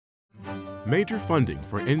Major funding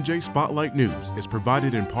for NJ Spotlight News is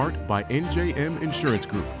provided in part by NJM Insurance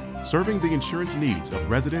Group, serving the insurance needs of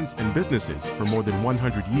residents and businesses for more than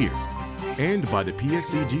 100 years, and by the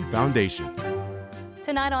PSCG Foundation.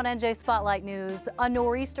 Tonight on NJ Spotlight News, a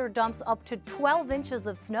nor'easter dumps up to 12 inches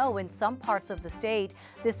of snow in some parts of the state.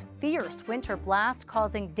 This fierce winter blast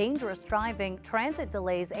causing dangerous driving, transit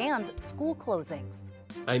delays, and school closings.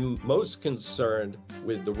 I'm most concerned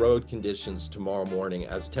with the road conditions tomorrow morning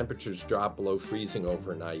as temperatures drop below freezing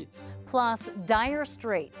overnight. Plus, dire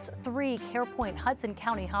straits. 3 Carepoint Hudson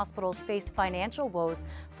County hospitals face financial woes,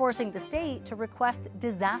 forcing the state to request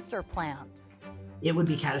disaster plans. It would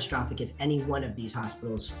be catastrophic if any one of these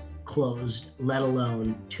hospitals closed, let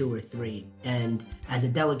alone 2 or 3. And as a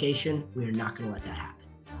delegation, we are not going to let that happen.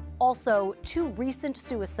 Also, 2 recent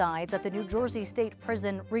suicides at the New Jersey State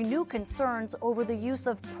Prison renew concerns over the use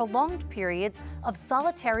of prolonged periods of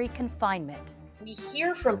solitary confinement. We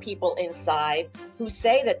hear from people inside who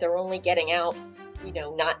say that they're only getting out,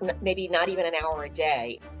 maybe not even an hour a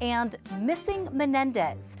day. And missing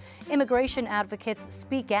Menendez. Immigration advocates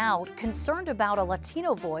speak out, concerned about a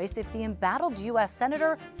Latino voice if the embattled U.S.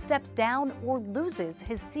 Senator steps down or loses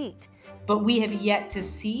his seat. But we have yet to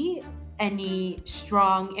see any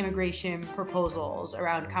strong immigration proposals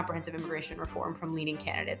around comprehensive immigration reform from leading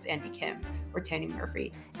candidates Andy Kim or Tammy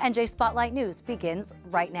Murphy. NJ Spotlight News begins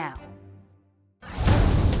right now.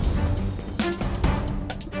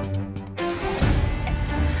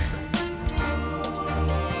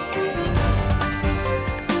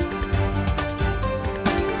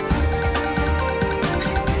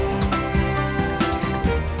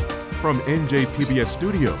 From NJPBS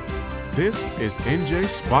Studios, this is NJ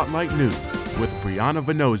Spotlight News with Brianna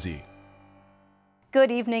Venozzi.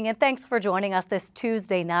 Good evening and thanks for joining us this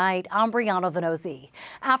Tuesday night. I'm Brianna Venozzi.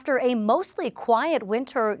 After a mostly quiet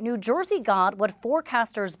winter, New Jersey got what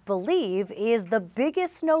forecasters believe is the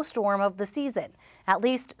biggest snowstorm of the season, at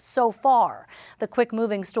least so far. The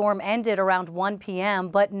quick-moving storm ended around 1 p.m.,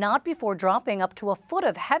 but not before dropping up to a foot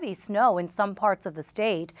of heavy snow in some parts of the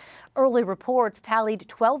state. Early reports tallied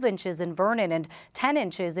 12 inches in Vernon and 10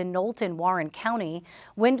 inches in Knowlton, Warren County.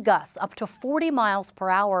 Wind gusts up to 40 miles per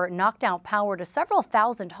hour knocked out power to several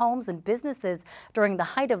thousand homes and businesses during the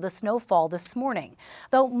height of the snowfall this morning.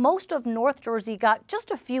 Though most of North Jersey got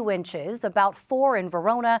just a few inches, about 4 in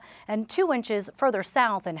Verona and 2 inches further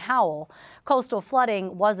south in Howell. Coastal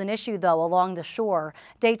flooding was an issue, though, along the shore.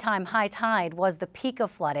 Daytime high tide was the peak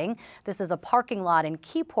of flooding. This is a parking lot in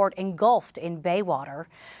Keyport engulfed in Baywater.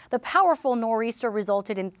 The powerful nor'easter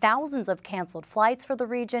resulted in thousands of canceled flights for the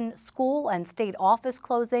region, school and state office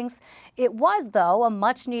closings. It was, though, a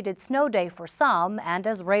much-needed snow day for some, and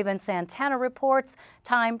as Raven Santana reports,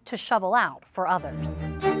 time to shovel out for others.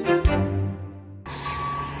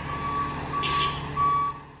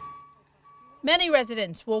 Many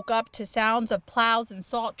residents woke up to sounds of plows and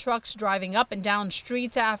salt trucks driving up and down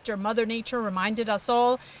streets after Mother Nature reminded us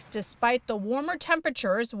all, despite the warmer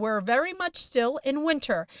temperatures, we're very much still in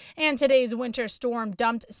winter. And today's winter storm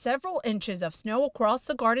dumped several inches of snow across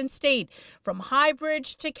the Garden State, from High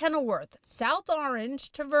Bridge to Kenilworth, South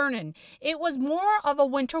Orange to Vernon. It was more of a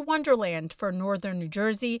winter wonderland for northern New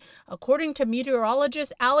Jersey, according to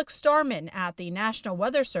meteorologist Alex Starman at the National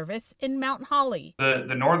Weather Service in Mount Holly. The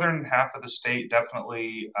northern half of the state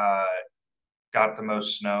definitely got the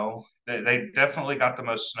most snow. They definitely got the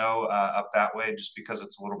most snow up that way just because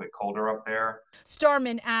it's a little bit colder up there.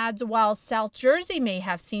 Starman adds while South Jersey may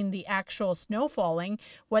have seen the actual snow falling,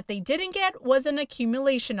 what they didn't get was an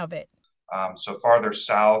accumulation of it. So farther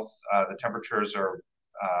south, the temperatures are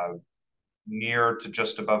near to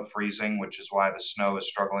just above freezing, which is why the snow is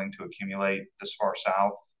struggling to accumulate this far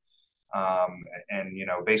south. And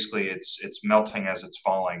basically it's melting as it's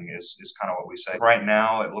falling is kind of what we say. Right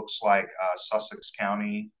now, it looks like Sussex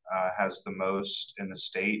County has the most in the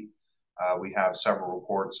state. We have several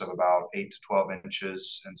reports of about 8 to 12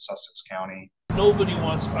 inches in Sussex County. Nobody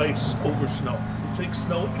wants ice over snow. We'll take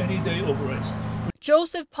snow any day over ice.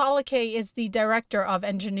 Joseph Polake is the Director of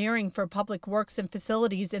Engineering for Public Works and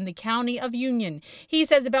Facilities in the County of Union. He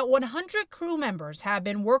says about 100 crew members have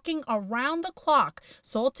been working around the clock,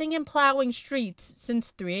 salting and plowing streets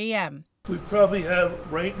since 3 a.m. We probably have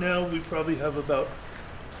about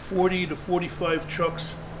 40 to 45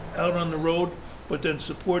 trucks out on the road, but then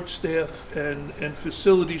support staff and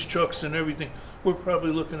facilities trucks and everything. We're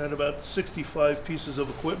probably looking at about 65 pieces of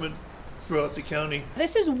equipment throughout the county.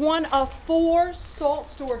 This is one of 4 salt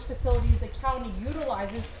storage facilities the county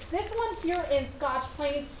utilizes. This one here in Scotch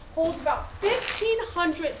Plains holds about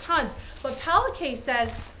 1,500 tons. But Polake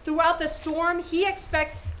says throughout the storm, he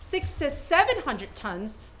expects 600 to 700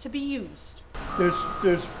 tons to be used.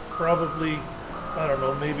 There's probably, I don't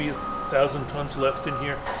know, maybe 1,000 tons left in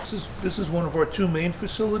here. This is one of our two main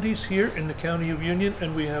facilities here in the County of Union,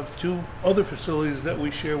 and we have two other facilities that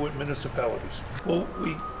we share with municipalities. Well,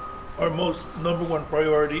 our number one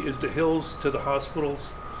priority is the hills to the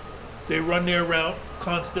hospitals. They run their route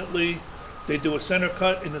constantly. They do a center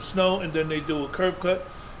cut in the snow, and then they do a curb cut.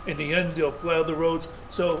 In the end, they'll plow the roads.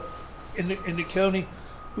 So in the county,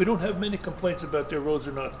 we don't have many complaints about their roads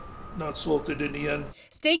are not salted in the end.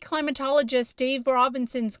 State climatologist Dave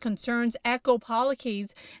Robinson's concerns echo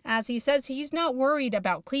Pollock's as he says he's not worried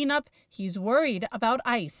about cleanup, he's worried about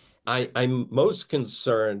ice. I'm most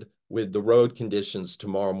concerned with the road conditions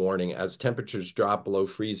tomorrow morning as temperatures drop below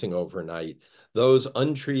freezing overnight. Those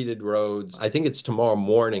untreated roads, I think it's tomorrow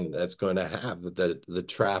morning that's going to have the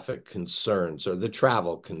traffic concerns or the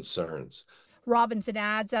travel concerns. Robinson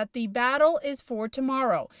adds that the battle is for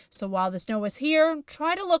tomorrow. So while the snow is here,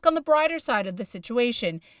 try to look on the brighter side of the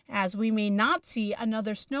situation, as we may not see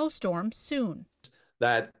another snowstorm soon.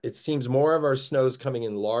 That it seems more of our snow is coming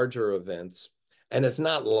in larger events, and it's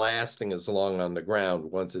not lasting as long on the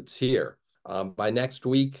ground once it's here. By next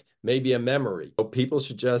week, maybe a memory. So people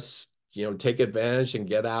should just take advantage and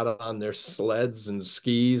get out on their sleds and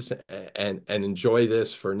skis and enjoy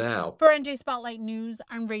this for now. For NJ Spotlight News,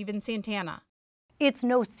 I'm Raven Santana. It's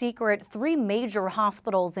no secret 3 major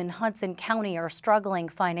hospitals in Hudson County are struggling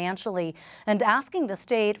financially and asking the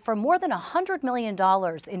state for more than $100 million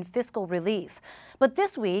in fiscal relief. But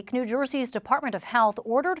this week, New Jersey's Department of Health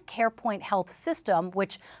ordered Carepoint Health System,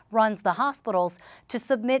 which runs the hospitals, to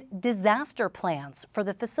submit disaster plans for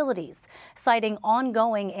the facilities, citing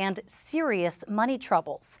ongoing and serious money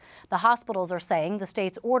troubles. The hospitals are saying the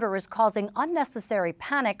state's order is causing unnecessary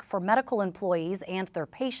panic for medical employees and their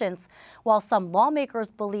patients, while some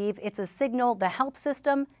lawmakers believe it's a signal the health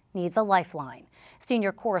system needs a lifeline.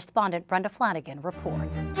 Senior correspondent Brenda Flanagan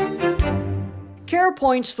reports.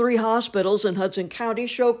 Carepoint's 3 hospitals in Hudson County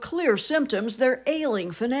show clear symptoms they're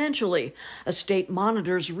ailing financially. A state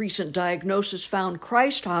monitor's recent diagnosis found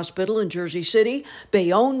Christ Hospital in Jersey City,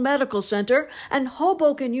 Bayonne Medical Center, and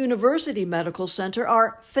Hoboken University Medical Center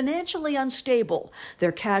are financially unstable.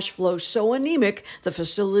 Their cash flow so anemic, the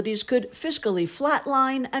facilities could fiscally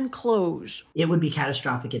flatline and close. It would be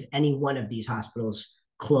catastrophic if any one of these hospitals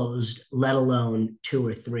closed, let alone 2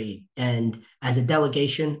 or 3. And as a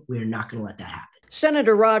delegation, we are not going to let that happen.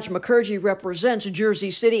 Senator Raj Mukherjee represents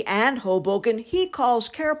Jersey City and Hoboken. He calls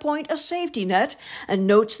Carepoint a safety net and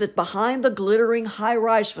notes that behind the glittering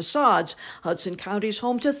high-rise facades, Hudson County's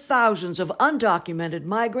home to thousands of undocumented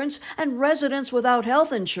migrants and residents without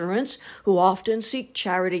health insurance who often seek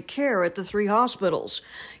charity care at the 3 hospitals.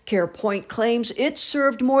 Carepoint claims it's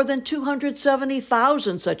served more than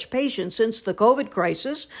 270,000 such patients since the COVID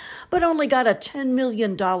crisis, but only got a $10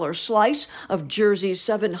 million slice of Jersey's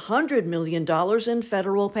 $700 million in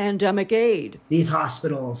federal pandemic aid. These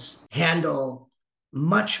hospitals handle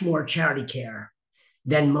much more charity care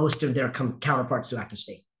than most of their counterparts throughout the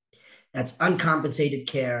state. That's uncompensated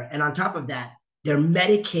care. And on top of that, their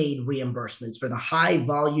Medicaid reimbursements for the high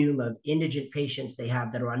volume of indigent patients they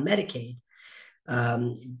have that are on Medicaid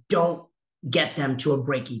don't get them to a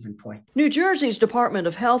break-even point. New Jersey's Department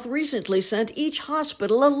of Health recently sent each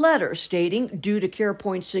hospital a letter stating, due to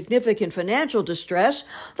Carepoint's significant financial distress,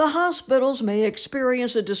 the hospitals may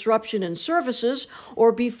experience a disruption in services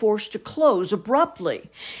or be forced to close abruptly.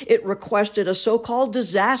 It requested a so-called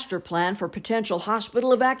disaster plan for potential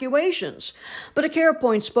hospital evacuations. But a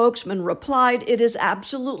Carepoint spokesman replied it is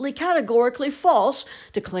absolutely categorically false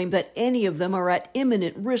to claim that any of them are at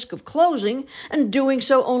imminent risk of closing, and doing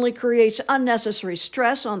so only creates unnecessary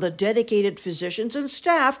stress on the dedicated physicians and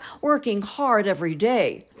staff working hard every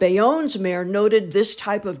day. Bayonne's mayor noted this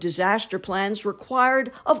type of disaster plans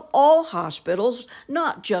required of all hospitals,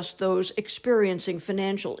 not just those experiencing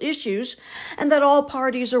financial issues, and that all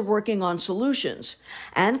parties are working on solutions.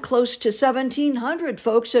 And close to 1,700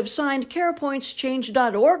 folks have signed Carepoint's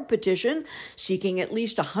Change.org petition, seeking at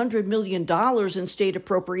least $100 million in state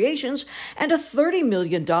appropriations and a $30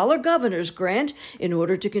 million governor's grant in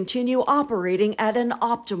order to continue operating at an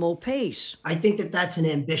optimal pace. I think that that's an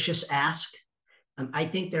ambitious ask. I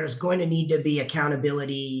think there's going to need to be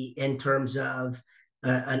accountability in terms of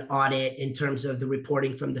an audit, in terms of the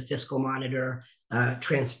reporting from the fiscal monitor,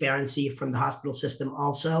 transparency from the hospital system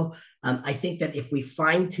also. I think that if we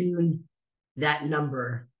fine-tune that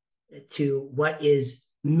number to what is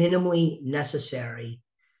minimally necessary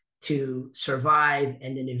to survive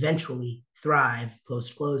and then eventually thrive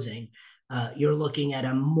post-closing, you're looking at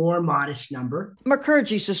a more modest number.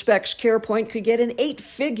 Mukherjee suspects Carepoint could get an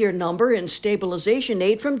 8-figure number in stabilization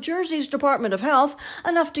aid from Jersey's Department of Health,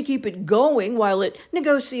 enough to keep it going while it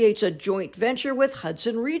negotiates a joint venture with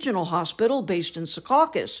Hudson Regional Hospital based in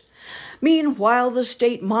Secaucus. Meanwhile, the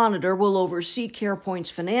state monitor will oversee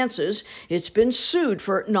Carepoint's finances. It's been sued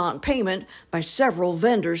for non-payment by several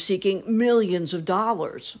vendors seeking millions of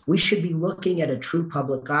dollars. We should be looking at a true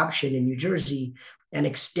public option in New Jersey and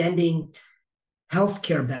extending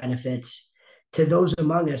healthcare benefits to those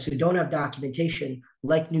among us who don't have documentation,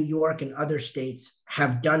 like New York and other states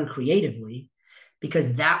have done creatively,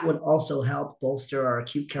 because that would also help bolster our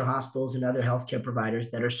acute care hospitals and other healthcare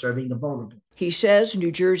providers that are serving the vulnerable. He says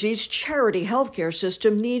New Jersey's charity healthcare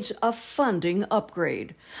system needs a funding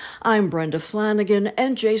upgrade. I'm Brenda Flanagan,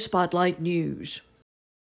 NJ Spotlight News.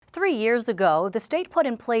 3 years ago, the state put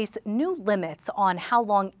in place new limits on how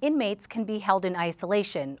long inmates can be held in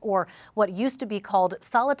isolation, or what used to be called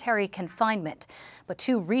solitary confinement. But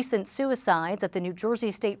 2 recent suicides at the New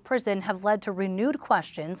Jersey State Prison have led to renewed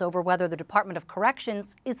questions over whether the Department of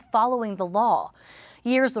Corrections is following the law.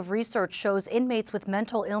 Years of research shows inmates with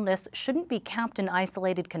mental illness shouldn't be kept in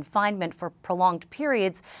isolated confinement for prolonged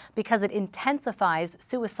periods because it intensifies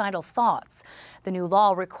suicidal thoughts. The new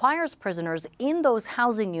law requires prisoners in those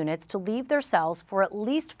housing units to leave their cells for at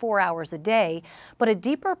least 4 hours a day, but a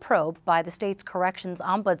deeper probe by the state's corrections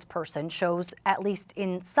ombudsperson shows, at least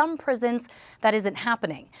in some prisons, that isn't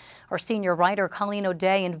happening. Our senior writer Colleen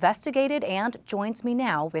O'Day investigated and joins me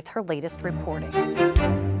now with her latest reporting.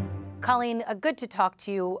 Colleen, good to talk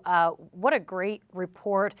to you. What a great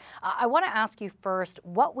report. I want to ask you first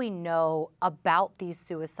what we know about these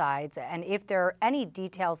suicides and if there are any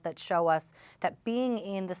details that show us that being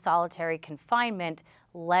in the solitary confinement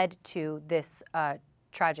led to this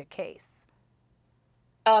tragic case.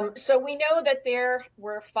 So we know that there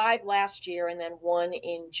were 5 last year and then 1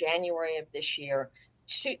 in January of this year.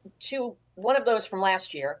 One of those from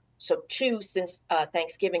last year, so 2 since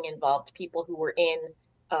Thanksgiving, involved people who were in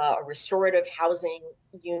a restorative housing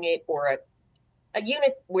unit or a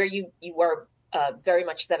unit where you were very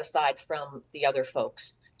much set aside from the other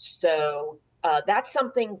folks. So that's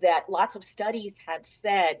something that lots of studies have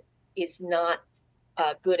said is not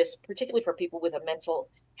good, particularly for people with a mental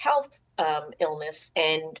health illness.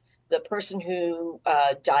 And the person who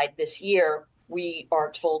died this year, we are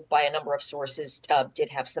told by a number of sources, did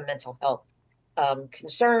have some mental health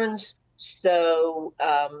concerns. So,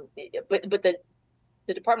 but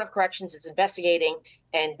the Department of Corrections is investigating,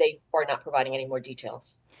 and they are not providing any more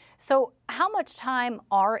details. So how much time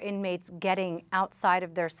are inmates getting outside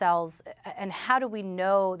of their cells, and how do we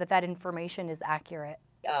know that that information is accurate?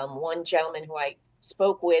 One gentleman who I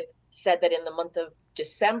spoke with said that in the month of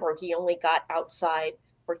December, he only got outside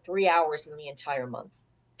for 3 hours in the entire month.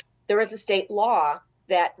 There is a state law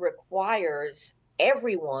that requires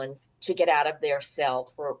everyone to get out of their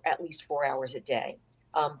cell for at least 4 hours a day.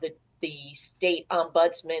 The state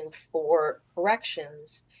ombudsman for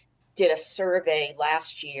corrections did a survey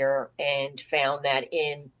last year and found that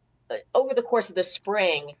over the course of the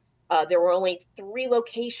spring, there were only 3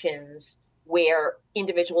 locations where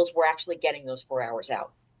individuals were actually getting those 4 hours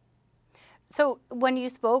out. So when you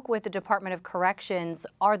spoke with the Department of Corrections,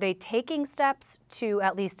 are they taking steps to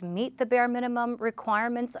at least meet the bare minimum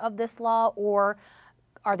requirements of this law, or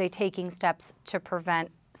are they taking steps to prevent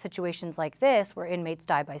situations like this where inmates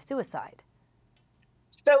die by suicide?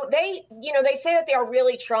 So they say that they are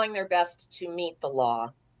really trying their best to meet the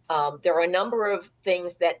law. There are a number of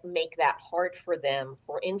things that make that hard for them.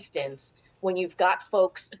 For instance, when you've got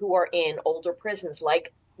folks who are in older prisons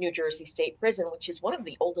like New Jersey State Prison, which is one of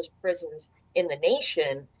the oldest prisons in the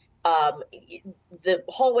nation, the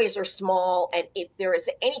hallways are small, and if there is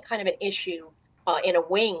any kind of an issue in a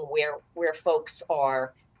wing where folks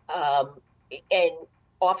are and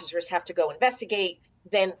officers have to go investigate,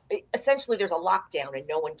 then essentially there's a lockdown and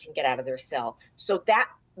no one can get out of their cell. So that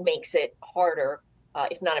makes it harder,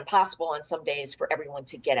 if not impossible on some days, for everyone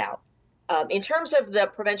to get out. In terms of the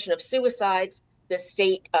prevention of suicides, the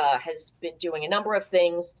state has been doing a number of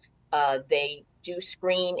things. They do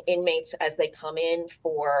screen inmates as they come in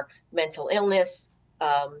for mental illness.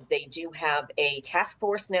 They do have a task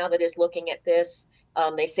force now that is looking at this.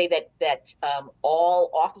 They say that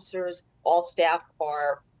all officers, all staff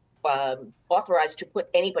are authorized to put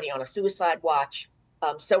anybody on a suicide watch.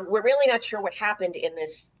 So we're really not sure what happened in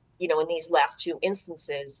this, in these last 2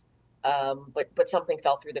 instances. But something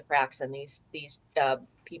fell through the cracks, and these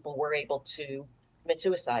people were able to commit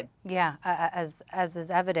suicide. Yeah, as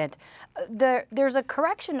is evident. There's a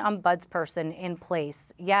correction ombudsperson in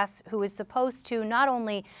place, yes, who is supposed to not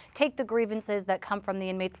only take the grievances that come from the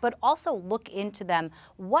inmates, but also look into them.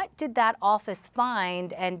 What did that office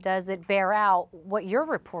find, and does it bear out what your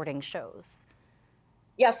reporting shows?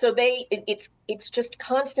 Yeah, so it's just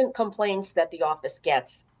constant complaints that the office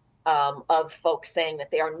gets of folks saying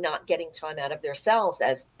that they are not getting time out of their cells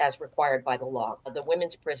as required by the law. The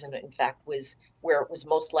women's prison, in fact, was where it was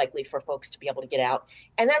most likely for folks to be able to get out.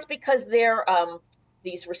 And that's because they're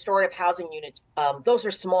these restorative housing units, those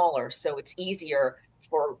are smaller, so it's easier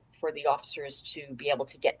for the officers to be able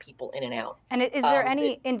to get people in and out. And is there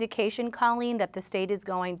any indication, Colleen, that the state is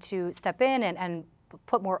going to step in and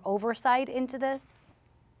put more oversight into this?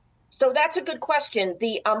 So that's a good question.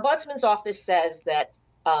 The Ombudsman's office says that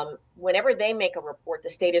whenever they make a report, the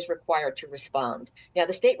state is required to respond. Now,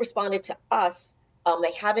 the state responded to us.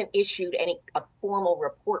 They haven't issued a formal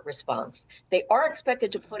report response. They are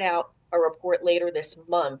expected to put out a report later this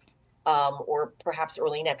month, or perhaps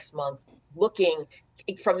early next month, looking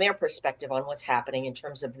from their perspective on what's happening in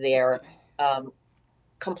terms of their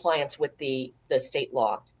compliance with the state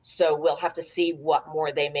law. So we'll have to see what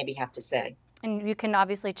more they maybe have to say. And you can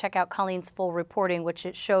obviously check out Colleen's full reporting, which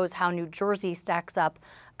it shows how New Jersey stacks up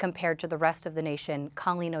compared to the rest of the nation.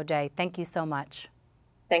 Colleen O'Day, thank you so much.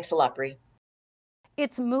 Thanks a lot, Bree.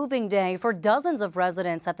 It's moving day for dozens of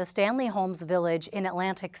residents at the Stanley Homes Village in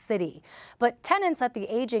Atlantic City. But tenants at the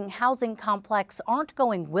aging housing complex aren't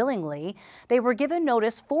going willingly. They were given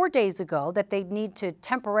notice 4 days ago that they'd need to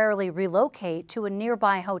temporarily relocate to a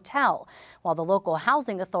nearby hotel, while the local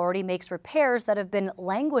housing authority makes repairs that have been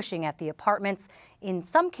languishing at the apartments, in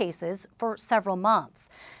some cases for several months.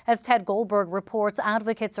 As Ted Goldberg reports,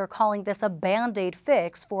 advocates are calling this a Band-Aid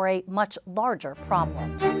fix for a much larger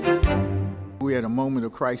problem. We're at a moment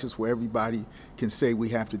of crisis where everybody can say we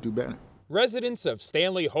have to do better. Residents of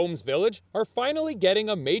Stanley Homes Village are finally getting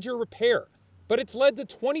a major repair, but it's led to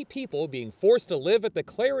 20 people being forced to live at the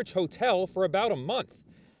Claridge Hotel for about a month.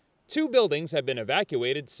 2 buildings have been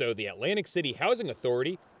evacuated so the Atlantic City Housing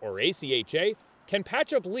Authority, or ACHA, can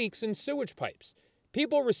patch up leaks in sewage pipes.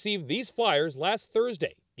 People received these flyers last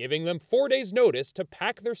Thursday, giving them 4 days' notice to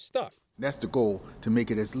pack their stuff. That's the goal, to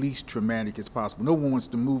make it as least traumatic as possible. No one wants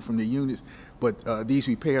to move from the units, but these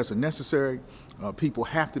repairs are necessary. People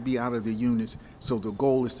have to be out of the units, so the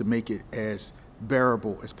goal is to make it as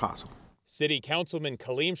bearable as possible. City Councilman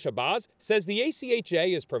Kaleem Shabazz says the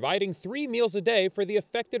ACHA is providing 3 meals a day for the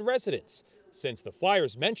affected residents, since the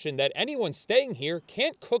flyers mention that anyone staying here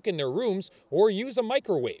can't cook in their rooms or use a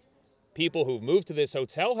microwave. People who've moved to this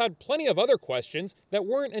hotel had plenty of other questions that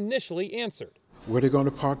weren't initially answered. Where are they going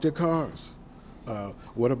to park their cars?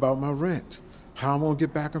 What about my rent? How am I going to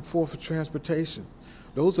get back and forth for transportation?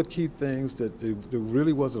 Those are key things that they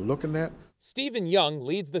really wasn't looking at. Stephen Young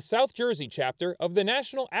leads the South Jersey chapter of the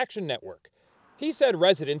National Action Network. He said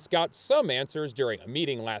residents got some answers during a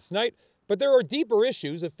meeting last night, but there are deeper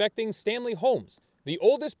issues affecting Stanley Homes, the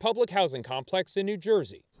oldest public housing complex in New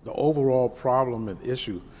Jersey. The overall problem and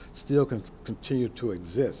issue still can continue to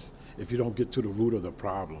exist if you don't get to the root of the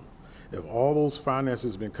problem. If all those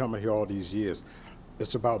finances have been coming here all these years,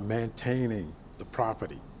 it's about maintaining the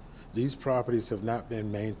property. These properties have not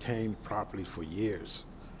been maintained properly for years,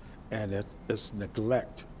 and it's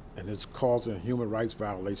neglect, and it's causing a human rights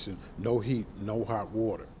violation. No heat, no hot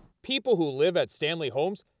water. People who live at Stanley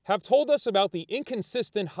Homes have told us about the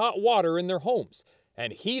inconsistent hot water in their homes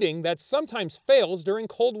and heating that sometimes fails during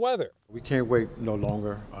cold weather. We can't wait no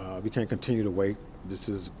longer. We can't continue to wait. This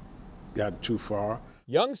has gotten too far.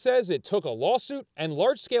 Young says it took a lawsuit and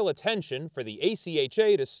large-scale attention for the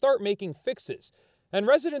ACHA to start making fixes, and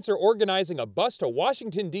residents are organizing a bus to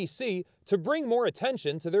Washington, D.C. to bring more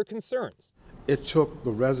attention to their concerns. It took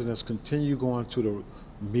the residents continue going to the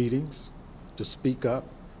meetings to speak up,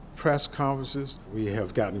 press conferences. We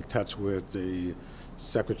have gotten in touch with the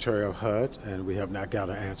Secretary of HUD, and we have not got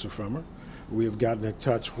an answer from her. We have gotten in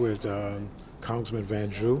touch with Congressman Van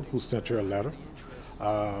Drew, who sent her a letter.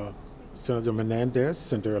 Senator Menendez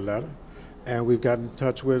sent her a letter, and we've gotten in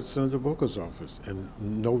touch with Senator Booker's office, and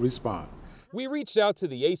no response. We reached out to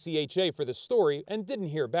the ACHA for the story and didn't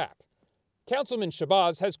hear back. Councilman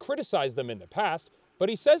Shabazz has criticized them in the past, but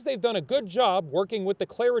he says they've done a good job working with the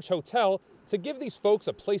Claridge Hotel to give these folks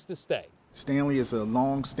a place to stay. Stanley is a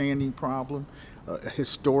long-standing problem, a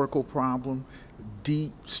historical problem,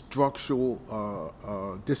 deep structural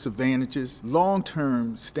disadvantages.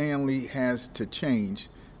 Long-term, Stanley has to change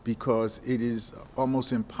because it is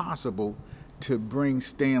almost impossible to bring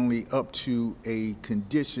Stanley up to a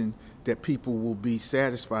condition that people will be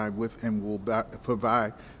satisfied with and will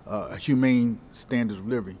provide a humane standard of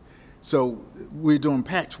living. So we're doing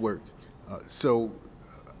patchwork. So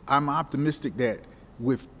I'm optimistic that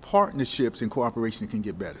with partnerships and cooperation, it can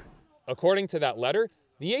get better. According to that letter,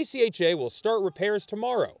 the ACHA will start repairs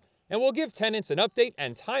tomorrow and will give tenants an update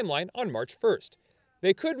and timeline on March 1st.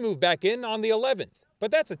 They could move back in on the 11th, but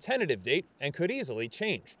that's a tentative date and could easily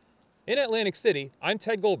change. In Atlantic City, I'm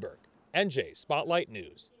Ted Goldberg, NJ Spotlight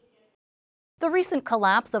News. The recent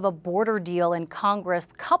collapse of a border deal in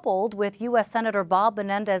Congress, coupled with U.S. Senator Bob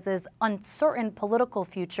Menendez's uncertain political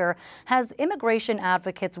future, has immigration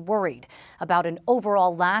advocates worried about an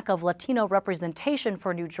overall lack of Latino representation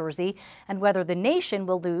for New Jersey and whether the nation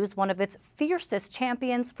will lose one of its fiercest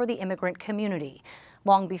champions for the immigrant community.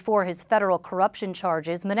 Long before his federal corruption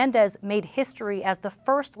charges, Menendez made history as the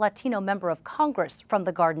first Latino member of Congress from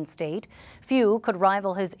the Garden State. Few could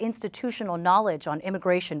rival his institutional knowledge on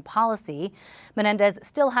immigration policy. Menendez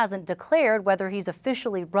still hasn't declared whether he's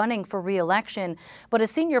officially running for re-election, but as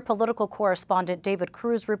senior political correspondent David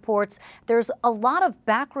Cruz reports, there's a lot of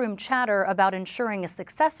backroom chatter about ensuring a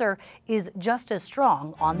successor is just as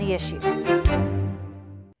strong on the issue.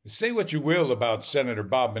 Say what you will about Senator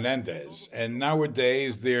Bob Menendez, and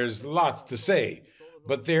nowadays there's lots to say,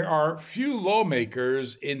 but there are few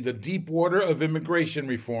lawmakers in the deep water of immigration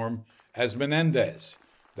reform as Menendez.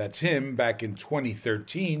 That's him back in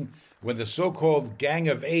 2013 when the so-called Gang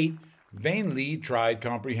of Eight vainly tried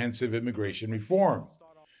comprehensive immigration reform.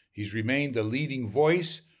 He's remained a leading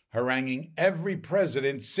voice, haranguing every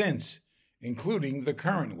president since, including the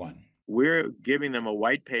current one. We're giving them a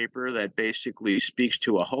white paper that basically speaks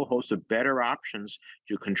to a whole host of better options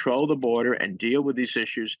to control the border and deal with these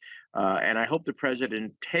issues. And I hope the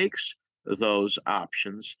president takes those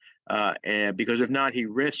options, and because if not, he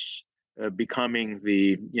risks becoming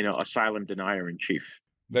the asylum denier in chief.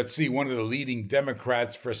 Let's see one of the leading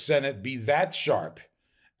Democrats for Senate be that sharp.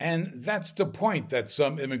 And that's the point that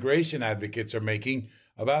some immigration advocates are making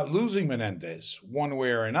about losing Menendez, one way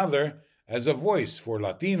or another, as a voice for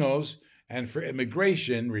Latinos and for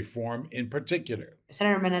immigration reform in particular.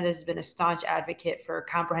 Senator Menendez has been a staunch advocate for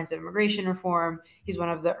comprehensive immigration reform. He's one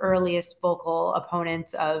of the earliest vocal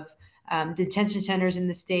opponents of detention centers in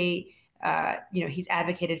the state. He's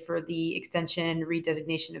advocated for the extension,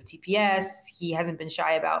 redesignation of TPS. He hasn't been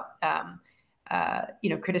shy about,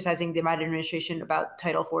 criticizing the Biden administration about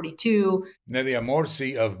Title 42. Nelia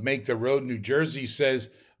Morsi of Make the Road New Jersey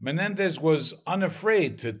says Menendez was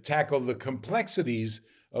unafraid to tackle the complexities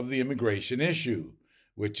of the immigration issue,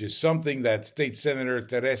 which is something that State Senator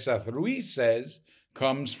Teresa Ruiz says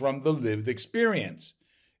comes from the lived experience.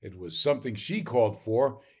 It was something she called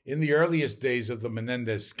for in the earliest days of the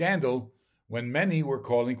Menendez scandal, when many were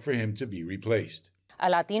calling for him to be replaced. A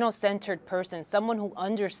Latino-centered person, someone who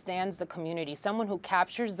understands the community, someone who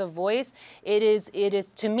captures the voice, it is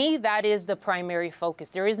to me, that is the primary focus.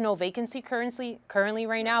 There is no vacancy currently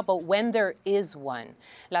right now, but when there is one,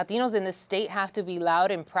 Latinos in the state have to be loud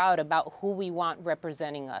and proud about who we want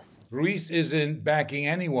representing us. Ruiz isn't backing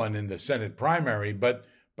anyone in the Senate primary, but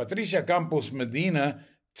Patricia Campos Medina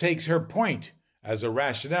takes her point as a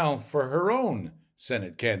rationale for her own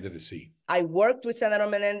Senate candidacy. I worked with Senator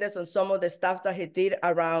Menendez on some of the stuff that he did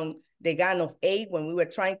around the Gang of Eight when we were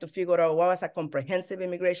trying to figure out what was a comprehensive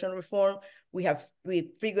immigration reform. We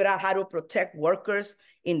figured out how to protect workers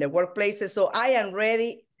in the workplaces. So I am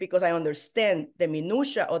ready because I understand the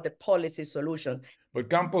minutia of the policy solutions. But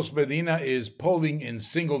Campos Medina is polling in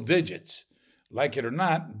single digits. Like it or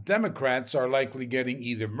not, Democrats are likely getting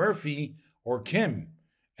either Murphy or Kim,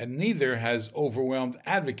 and neither has overwhelmed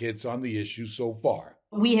advocates on the issue so far.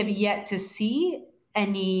 We have yet to see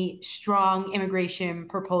any strong immigration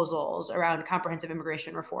proposals around comprehensive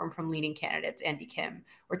immigration reform from leading candidates, Andy Kim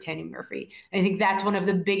or Tanya Murphy. And I think that's one of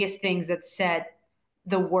the biggest things that set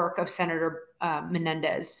the work of Senator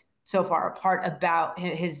Menendez so far apart, about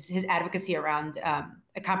his advocacy around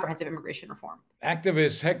a comprehensive immigration reform.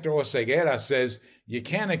 Activist Hector Oseguera says you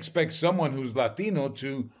can't expect someone who's Latino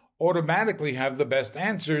to automatically have the best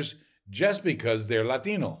answers just because they're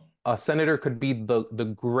Latino. A senator could be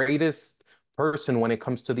the greatest person when it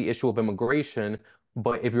comes to the issue of immigration,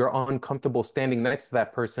 but if you're uncomfortable standing next to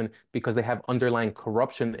that person because they have underlying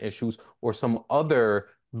corruption issues or some other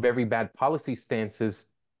very bad policy stances,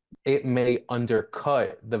 it may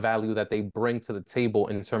undercut the value that they bring to the table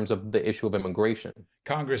in terms of the issue of immigration.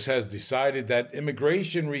 Congress has decided that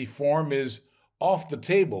immigration reform is off the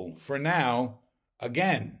table for now,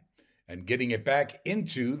 again, and getting it back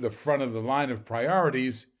into the front of the line of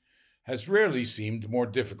priorities has rarely seemed more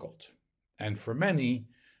difficult. And for many,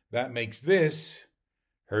 That makes this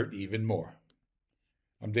hurt even more.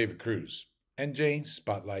 I'm David Cruz, NJ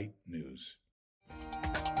Spotlight News.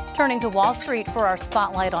 Turning to Wall Street for our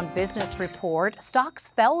Spotlight on Business report, stocks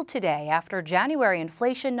fell today after January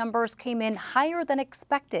inflation numbers came in higher than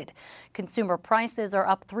expected. Consumer prices are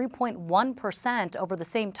up 3.1% over the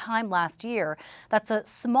same time last year. That's a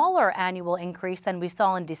smaller annual increase than we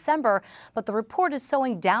saw in December, but the report is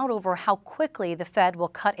sowing doubt over how quickly the Fed will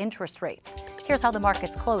cut interest rates. Here's how the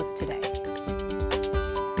markets closed today.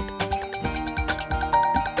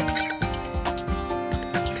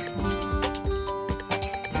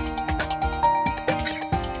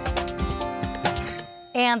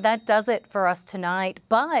 And that does it for us tonight.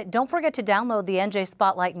 But don't forget to download the NJ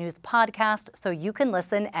Spotlight News podcast so you can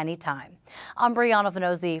listen anytime. I'm Brianna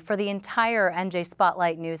Venozzi for the entire NJ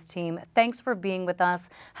Spotlight News team. Thanks for being with us.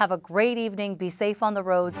 Have a great evening. Be safe on the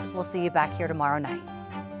roads. We'll see you back here tomorrow night.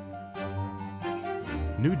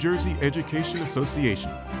 New Jersey Education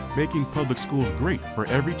Association, making public schools great for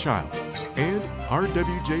every child. And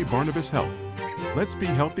RWJ Barnabas Health. Let's be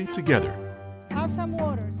healthy together. Have some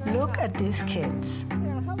water. Look at these kids.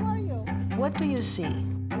 How are you? What do you see?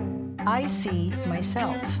 I see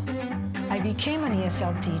myself. I became an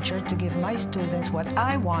ESL teacher to give my students what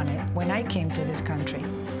I wanted when I came to this country.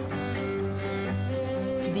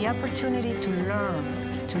 The opportunity to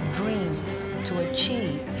learn, to dream, to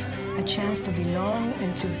achieve, a chance to belong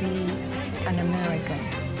and to be an American.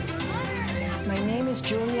 My name is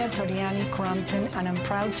Julia Toriani Crumpton, and I'm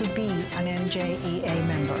proud to be an NJEA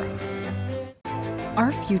member.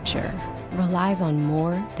 Our future relies on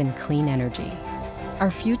more than clean energy. Our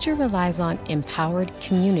future relies on empowered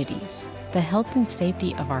communities, the health and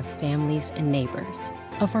safety of our families and neighbors,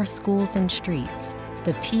 of our schools and streets.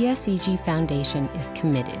 The PSEG Foundation is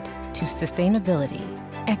committed to sustainability,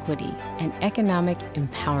 equity, and economic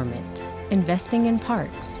empowerment, investing in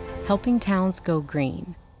parks, helping towns go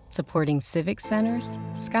green, supporting civic centers,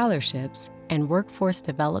 scholarships, and workforce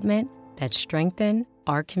development that strengthen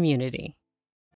our community.